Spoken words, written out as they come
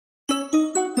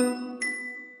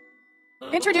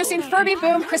Introducing Furby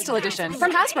Boom Crystal Edition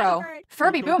from Hasbro.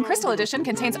 Furby Boom Crystal Edition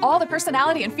contains all the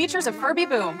personality and features of Furby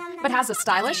Boom, but has a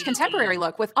stylish, contemporary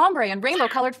look with ombre and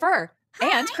rainbow-colored fur,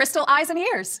 and crystal eyes and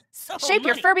ears. Shape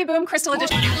your Furby Boom Crystal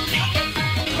Edition.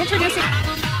 Introducing.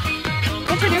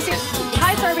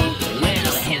 Hi, Furby.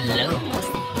 Well,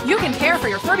 hello. You can care for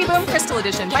your Furby Boom Crystal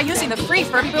Edition by using the free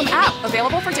Furby Boom app,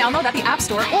 available for download at the App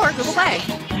Store or Google Play.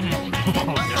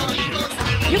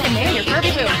 You can name your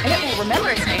Furby Boom, and it will remember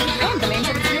its name and the names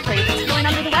of its new faves that's feeling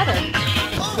under the weather.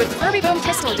 With Furby Boom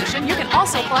Crystal Edition, you can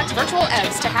also collect virtual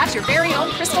eggs to hatch your very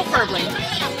own crystal furbling.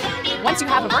 Once you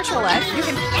have a virtual egg, you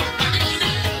can...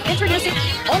 Introducing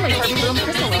only Furby Boom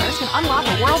Crystal owners can unlock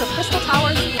a world of crystal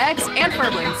towers, eggs, and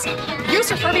furblings. Use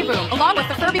your Furby Boom along with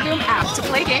the Furby Boom app to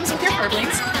play games with your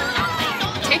furblings.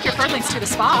 Take your furblings to the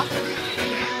spa.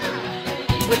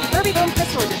 With Furby Boom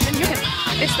Crystal Edition, you can...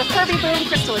 It's the Furby Boom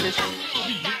Crystal Edition.